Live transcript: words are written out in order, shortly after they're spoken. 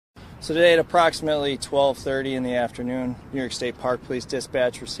So today at approximately 12:30 in the afternoon, New York State Park Police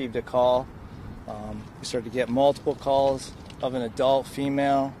Dispatch received a call. We started to get multiple calls of an adult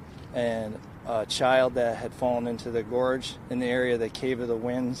female and a child that had fallen into the gorge in the area of the Cave of the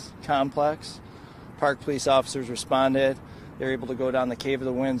Winds complex. Park police officers responded. They were able to go down the Cave of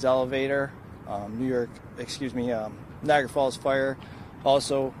the Winds elevator. Niagara Falls Fire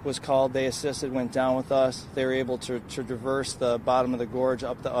also was called. They assisted, went down with us. They were able to traverse the bottom of the gorge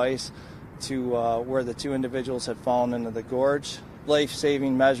up the ice to where the two individuals had fallen into the gorge.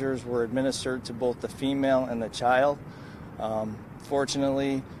 Life-saving measures were administered to both the female and the child.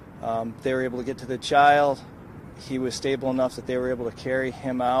 Fortunately, they were able to get to the child. He was stable enough that they were able to carry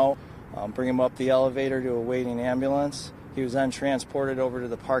him out, bring him up the elevator to a waiting ambulance. He was then transported over to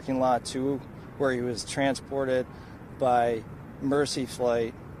the parking lot too, where he was transported by Mercy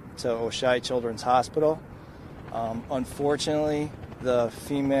flight to Oshai Children's Hospital. Unfortunately, the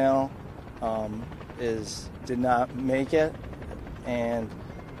female did not make it, and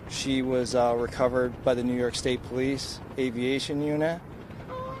she was recovered by the New York State Police Aviation Unit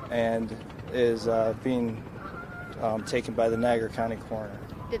and is being taken by the Niagara County Coroner.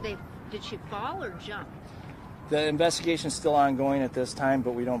 Did she fall or jump? The investigation is still ongoing at this time,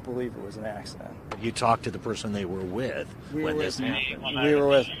 but we don't believe it was an accident. You talked to the person they were with when this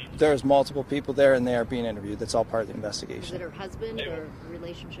happened. There was multiple people there, and they are being interviewed. That's all part of the investigation. Is it her husband or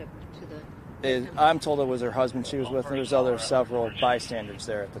relationship to the... I'm told it was her husband she was with, and there's several bystanders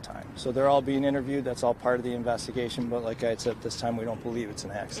there at the time. So they're all being interviewed. That's all part of the investigation, but like I said, this time we don't believe it's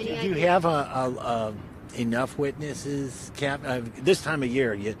an accident. Do you have enough witnesses, Cap? This time of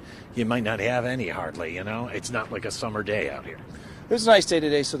year, you might not have any hardly, It's not like a summer day out here. It was a nice day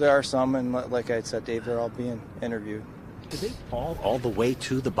today, so there are some, and like I said, Dave, they're all being interviewed. Did they fall all the way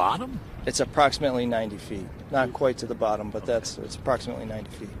to the bottom? It's approximately 90 feet. Not quite to the bottom, but it's approximately 90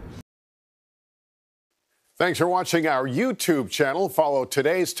 feet. Thanks for watching our YouTube channel. Follow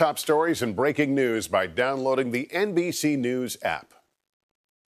today's top stories and breaking news by downloading the NBC News app.